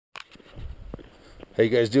How you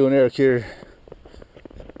guys doing? Eric here.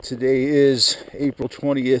 Today is April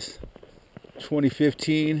 20th,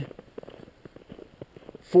 2015,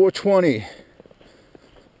 420.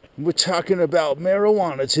 We're talking about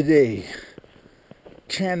marijuana today.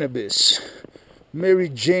 Cannabis, Mary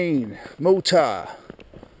Jane, Mota.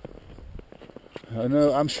 I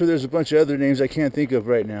know, I'm sure there's a bunch of other names I can't think of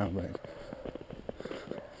right now, but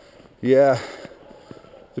yeah,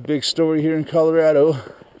 the big story here in Colorado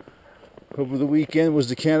over the weekend was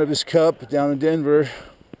the Cannabis Cup down in Denver.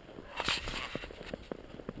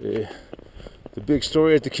 The big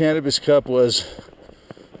story at the Cannabis Cup was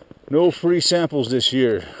no free samples this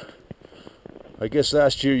year. I guess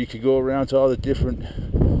last year you could go around to all the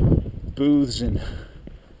different booths and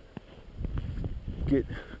get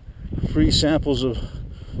free samples of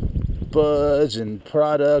buds and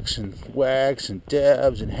products and wax and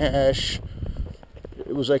dabs and hash.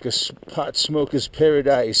 It was like a pot smoker's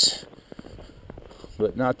paradise.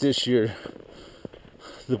 But not this year.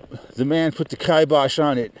 The man put the kibosh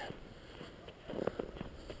on it.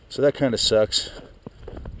 So that kind of sucks.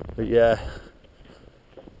 But yeah,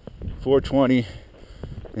 420.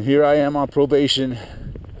 And here I am on probation.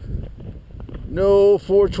 No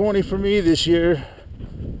 420 for me this year.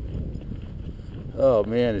 Oh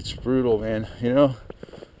man, it's brutal, man. You know,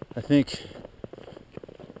 I think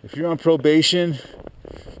if you're on probation,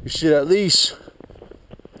 you should at least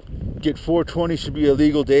get 420 should be a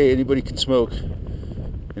legal day. Anybody can smoke.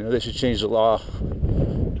 You know, they should change the law.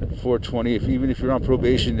 420, even if you're on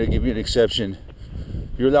probation, they'll give you an exception.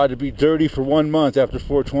 You're allowed to be dirty for 1 month after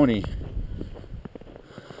 420.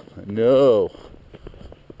 No.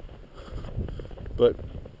 But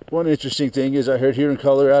one interesting thing is I heard here in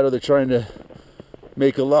Colorado they're trying to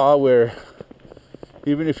make a law where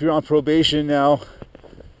even if you're on probation now,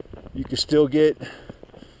 you can still get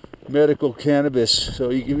medical cannabis.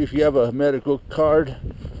 So if you have a medical card,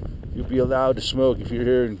 you'll be allowed to smoke if you're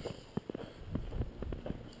here. And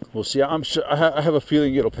we'll see. I'm sure. I have a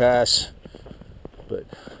feeling it'll pass, but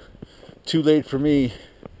too late for me.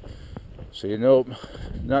 So nope,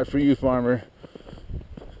 not for you, farmer.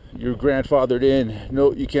 You're grandfathered in.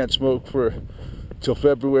 No, you can't smoke for till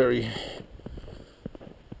February.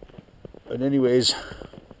 But anyways,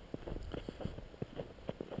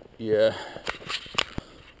 yeah.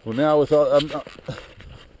 Well, now with all,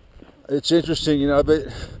 it's interesting, you know. But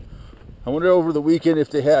I wonder over the weekend if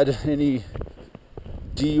they had any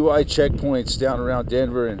DUI checkpoints down around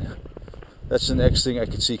Denver, and that's the next thing I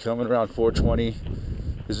can see coming around 420.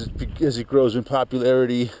 As it grows in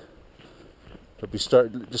popularity, they'll be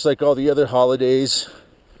starting just like all the other holidays.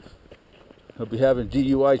 They'll be having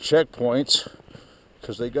DUI checkpoints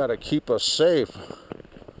because they got to keep us safe.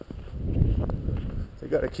 They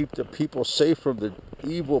got to keep the people safe from the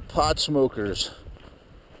evil pot smokers.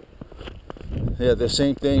 Yeah, the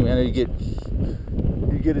same thing, man. You get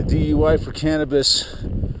a DUI for cannabis.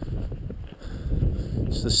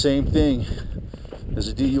 It's the same thing as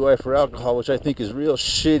a DUI for alcohol, which I think is real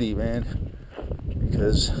shitty, man.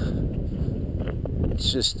 Because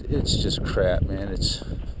it's just crap, man. It's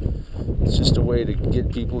just a way to get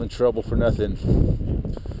people in trouble for nothing.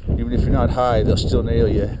 Even if you're not high, they'll still nail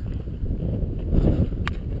you.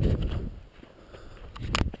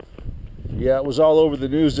 Yeah, it was all over the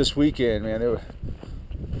news this weekend, man. They were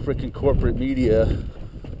freaking corporate media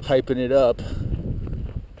hyping it up.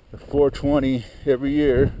 420 every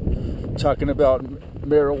year, talking about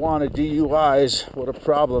marijuana DUIs, what a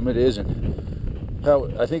problem it is, and how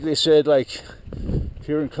I think they said like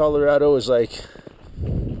here in Colorado is like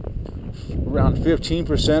around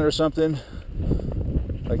 15% or something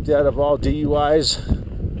like that of all DUIs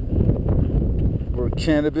were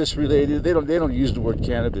cannabis related. They don't use the word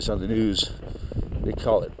cannabis on the news. They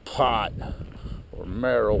call it pot or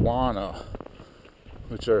marijuana,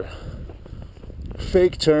 which are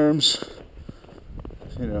fake terms.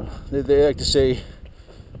 You know, they like to say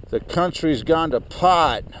the country's gone to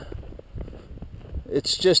pot.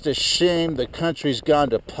 It's just a shame the country's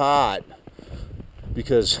gone to pot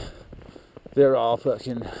because they're all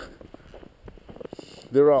fucking.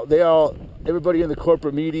 Everybody in the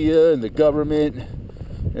corporate media and the government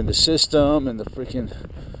and the system and the freaking,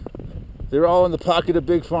 they're all in the pocket of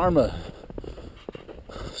Big Pharma.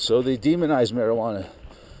 So they demonize marijuana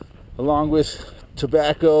along with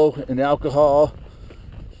tobacco and alcohol,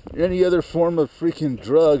 any other form of freaking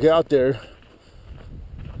drug out there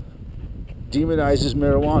demonizes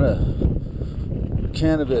marijuana,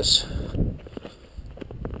 cannabis.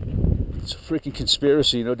 It's a freaking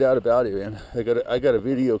conspiracy, no doubt about it, man. I got a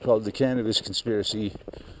video called The Cannabis Conspiracy.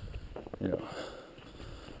 You know,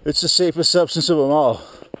 it's the safest substance of them all.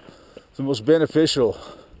 It's the most beneficial.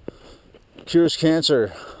 cures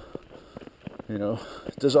cancer, you know,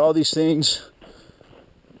 does all these things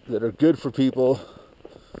that are good for people,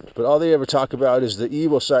 but all they ever talk about is the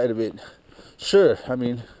evil side of it. Sure, I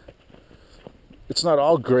mean, it's not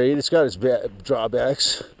all great. It's got its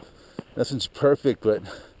drawbacks. Nothing's perfect, but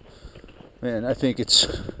man, I think it's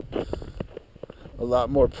a lot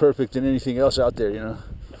more perfect than anything else out there, you know.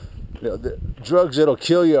 You know, the drugs that'll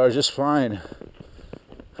kill you are just fine.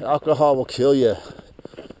 Alcohol will kill you.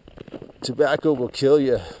 Tobacco will kill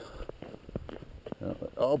you.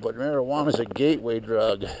 Oh, but marijuana's a gateway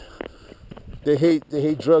drug. They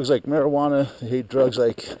hate drugs like marijuana. They hate drugs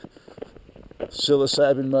like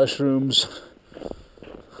psilocybin mushrooms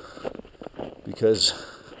because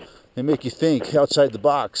they make you think outside the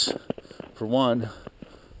box. For one,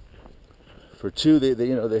 for two,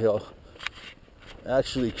 they'll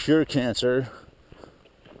actually cure cancer.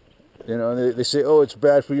 You know, they say, oh, it's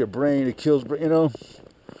bad for your brain. It kills brain. You know,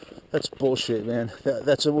 that's bullshit, man.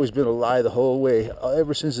 That's always been a lie the whole way.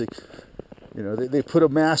 Ever since they put a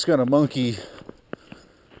mask on a monkey,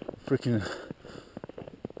 freaking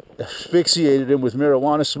asphyxiated him with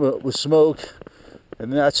marijuana smoke,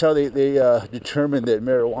 and that's how they determined that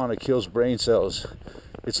marijuana kills brain cells.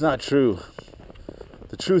 It's not true.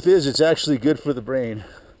 The truth is, it's actually good for the brain.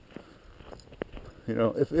 You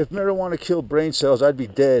know, if marijuana killed brain cells, I'd be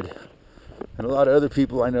dead. And a lot of other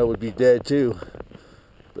people I know would be dead too.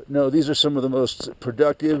 But no, these are some of the most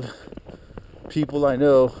productive people I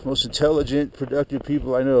know, most intelligent, productive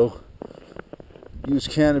people I know, use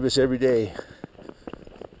cannabis every day.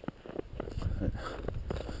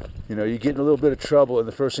 You know, you get in a little bit of trouble, and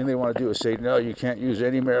the first thing they want to do is say, no, you can't use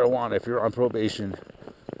any marijuana if you're on probation.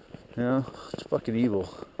 You know, it's fucking evil.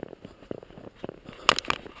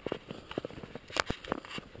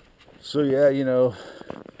 So yeah, you know,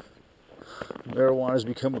 marijuana's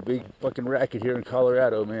become a big fucking racket here in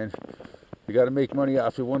Colorado, man. You got to make money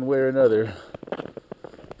off it one way or another.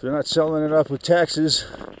 If they're not selling enough with taxes,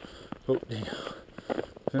 if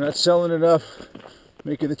they're not selling enough,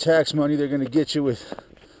 making the tax money, they're going to get you with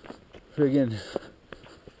friggin'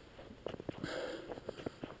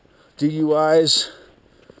 DUIs,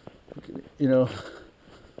 you know,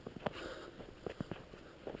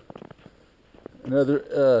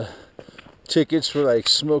 another tickets for like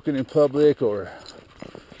smoking in public, but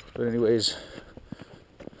anyways,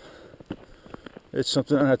 it's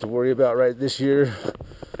something I don't have to worry about right this year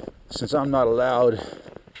since I'm not allowed.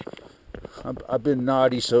 I've been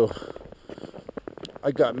naughty, so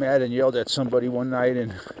I got mad and yelled at somebody one night,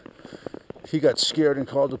 and he got scared and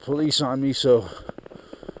called the police on me, so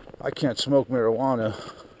I can't smoke marijuana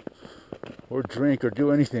or drink or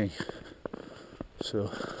do anything.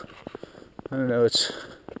 So I don't know,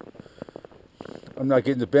 I'm not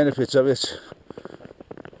getting the benefits of it,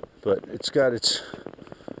 but it's got its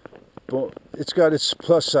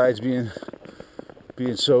plus sides, being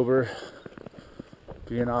sober,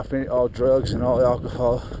 being off all drugs and all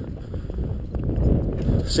alcohol.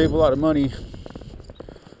 Save a lot of money,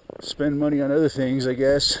 spend money on other things, I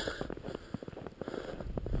guess.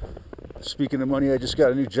 Speaking of money, I just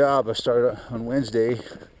got a new job. I started on Wednesday,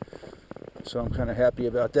 so I'm kind of happy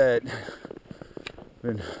about that.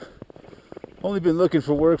 Only been looking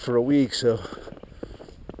for work for a week, so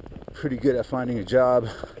pretty good at finding a job.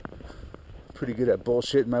 Pretty good at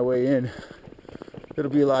bullshitting my way in.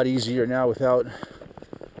 It'll be a lot easier now without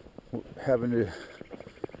having to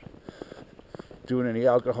doing any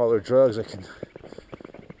alcohol or drugs. I can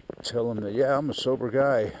tell them that, yeah, I'm a sober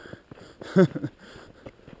guy.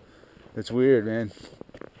 It's weird, man.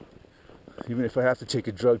 Even if I have to take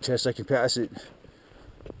a drug test, I can pass it.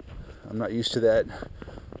 I'm not used to that.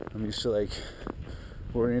 I'm used to like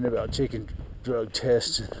worrying about taking drug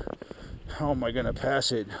tests. How am I gonna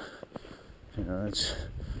pass it? You know, it's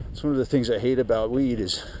one of the things I hate about weed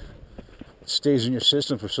is it stays in your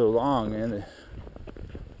system for so long, man.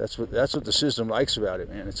 That's what the system likes about it,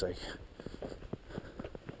 man. It's like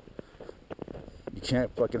you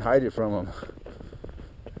can't fucking hide it from them.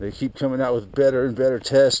 They keep coming out with better and better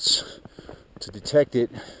tests to detect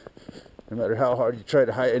it, no matter how hard you try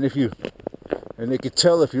to hide it. And they could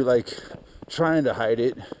tell if you're like trying to hide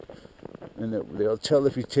it, and they'll tell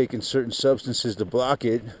if you're taking certain substances to block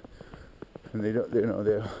it, and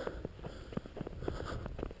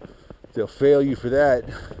they'll fail you for that,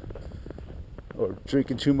 or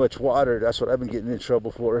drinking too much water. That's what I've been getting in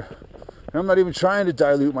trouble for. And I'm not even trying to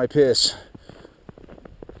dilute my piss,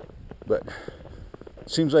 but it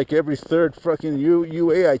seems like every third fucking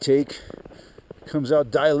UA I take comes out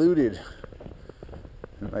diluted.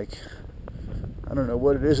 And like, I don't know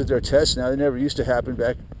what it is that they're testing now. They never used to happen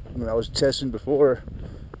back when I was testing before,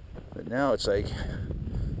 but now it's like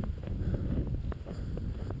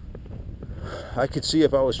I could see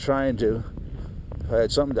if I was trying to, if I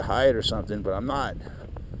had something to hide or something, but I'm not.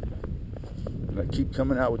 And I keep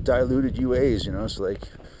coming out with diluted UAs, you know. It's like,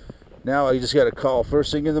 now I just got to call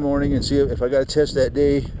first thing in the morning and see if I got a test that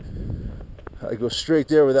day. I go straight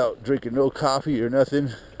there without drinking no coffee or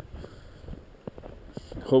nothing.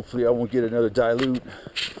 Hopefully I won't get another dilute,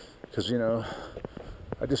 because, you know,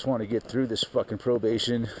 I just want to get through this fucking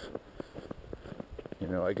probation. You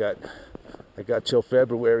know, I got till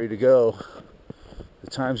February to go. The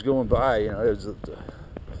time's going by, you know.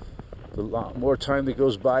 The more time that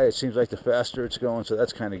goes by, it seems like the faster it's going, so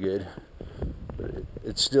that's kind of good. But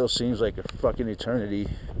it still seems like a fucking eternity.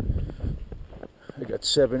 I got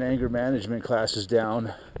 7 anger management classes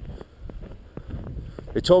down.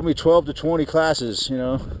 They told me 12 to 20 classes, you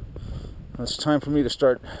know. It's time for me to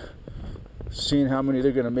start seeing how many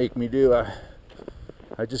they're going to make me do.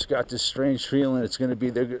 I just got this strange feeling it's going to be,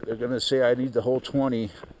 they're going to say I need the whole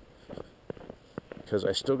 20, because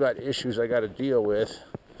I still got issues I got to deal with.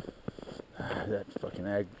 That fucking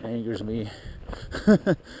angers me.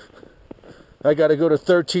 I got to go to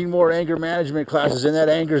 13 more anger management classes, and that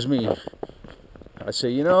angers me. I say,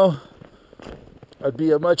 you know, I'd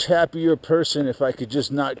be a much happier person if I could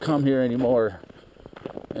just not come here anymore.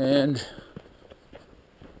 And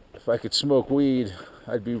if I could smoke weed,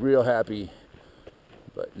 I'd be real happy.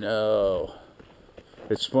 But no.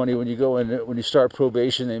 It's funny, when you go in, when you start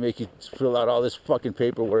probation, they make you fill out all this fucking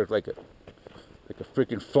paperwork, like a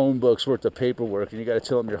freaking phone book's worth of paperwork, and you got to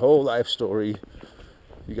tell them your whole life story.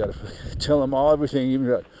 You got to tell them everything,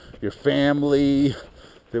 even your family.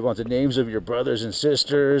 They want the names of your brothers and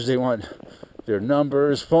sisters. They want their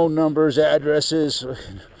numbers, phone numbers, addresses,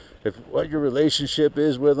 what your relationship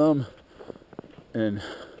is with them. And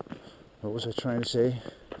what was I trying to say?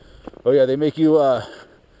 Oh yeah, they make you,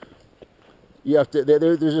 you have to,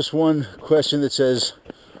 there's this one question that says,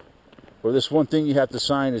 or this one thing you have to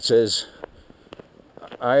sign, it says,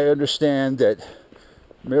 I understand that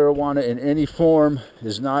marijuana in any form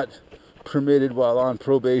is not permitted while on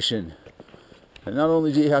probation. And not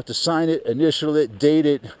only do you have to sign it, initial it, date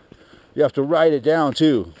it, you have to write it down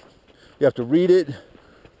too. You have to read it,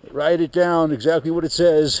 write it down, exactly what it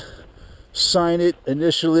says, sign it,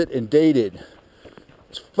 initial it, and date it.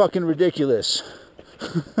 It's fucking ridiculous.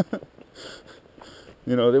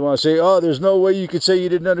 You know, they want to say, oh, there's no way you could say you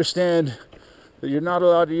didn't understand that you're not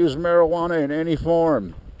allowed to use marijuana in any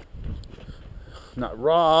form. Not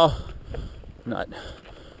raw, no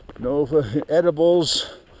edibles,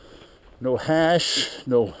 no hash,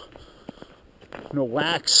 no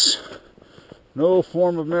wax, no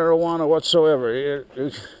form of marijuana whatsoever.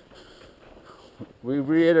 We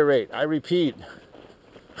reiterate, I repeat.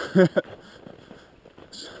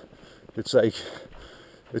 It's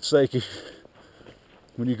like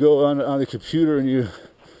when you go on the computer and you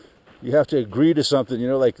have to agree to something, you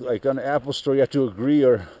know, like on the Apple Store, you have to agree,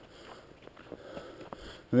 and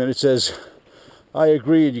then it says, I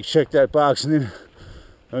agree, and you check that box, and then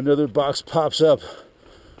another box pops up.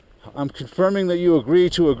 I'm confirming that you agree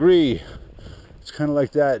to agree. It's kind of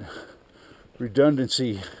like that.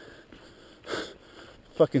 Redundancy.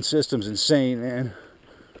 Fucking system's insane, man.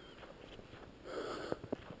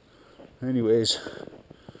 Anyways,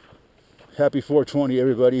 happy 420,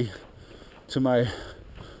 everybody.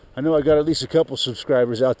 I know I got at least a couple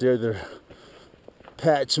subscribers out there. They're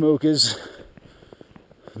pat smokers.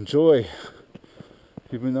 Enjoy.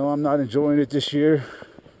 Even though I'm not enjoying it this year,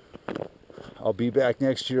 I'll be back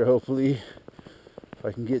next year, hopefully, if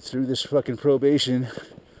I can get through this fucking probation.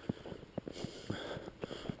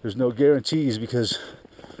 There's no guarantees, because,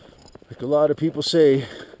 like a lot of people say,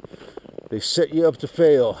 they set you up to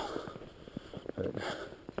fail. But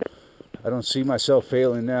I don't see myself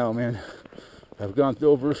failing now, man. I've gone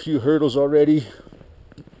over a few hurdles already,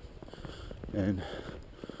 and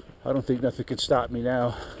I don't think nothing can stop me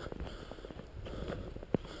now.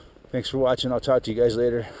 Thanks for watching. I'll talk to you guys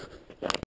later.